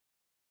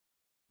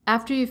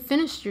After you've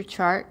finished your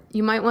chart,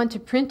 you might want to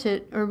print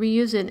it or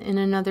reuse it in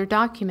another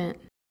document.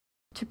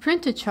 To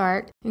print a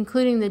chart,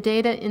 including the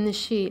data in the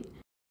sheet,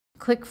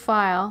 click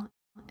File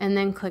and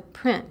then click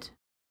Print.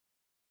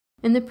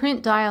 In the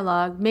Print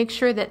dialog, make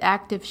sure that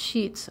Active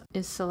Sheets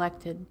is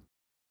selected.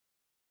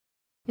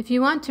 If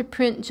you want to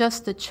print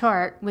just the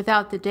chart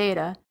without the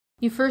data,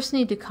 you first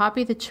need to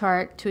copy the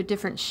chart to a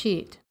different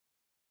sheet.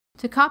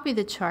 To copy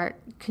the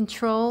chart,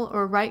 Control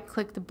or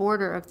right-click the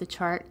border of the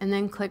chart and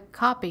then click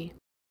Copy.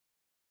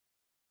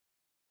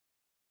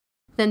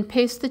 Then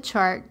paste the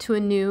chart to a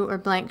new or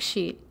blank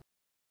sheet.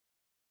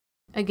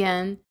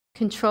 Again,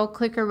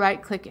 Control-click or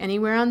right-click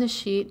anywhere on the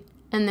sheet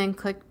and then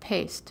click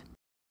Paste.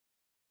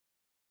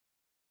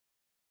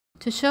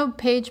 To show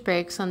page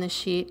breaks on the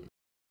sheet,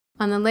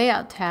 on the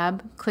Layout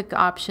tab, click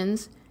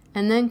Options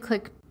and then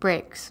click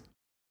Breaks.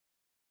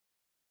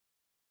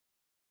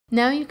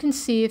 Now you can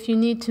see if you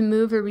need to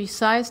move or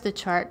resize the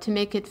chart to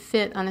make it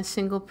fit on a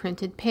single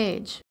printed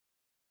page.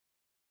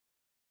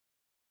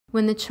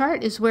 When the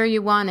chart is where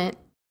you want it,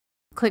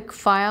 click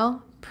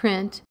File,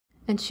 Print,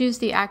 and choose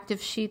the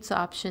Active Sheets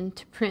option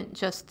to print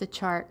just the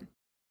chart.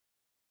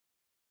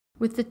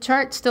 With the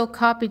chart still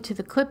copied to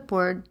the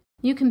clipboard,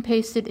 you can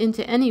paste it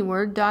into any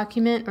Word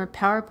document or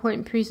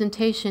PowerPoint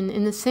presentation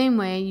in the same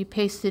way you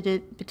pasted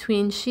it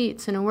between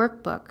sheets in a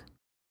workbook.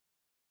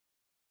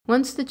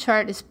 Once the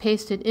chart is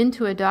pasted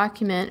into a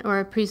document or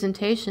a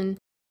presentation,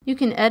 you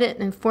can edit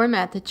and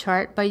format the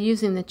chart by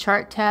using the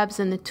Chart tabs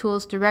and the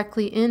tools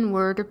directly in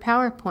Word or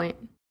PowerPoint.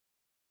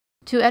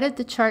 To edit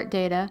the chart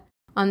data,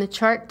 on the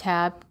Chart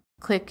tab,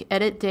 click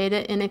Edit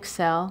Data in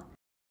Excel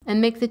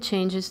and make the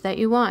changes that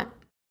you want.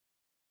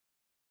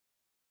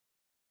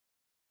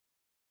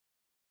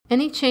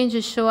 Any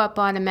changes show up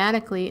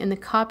automatically in the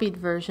copied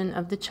version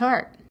of the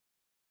chart.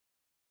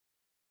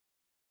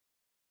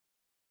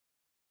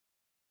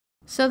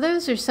 So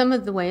those are some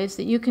of the ways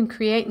that you can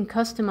create and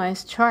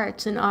customize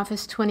charts in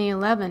Office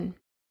 2011.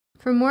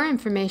 For more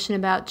information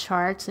about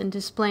charts and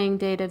displaying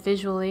data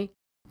visually,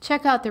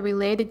 check out the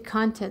related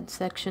content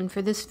section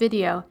for this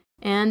video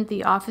and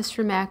the Office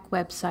for Mac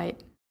website.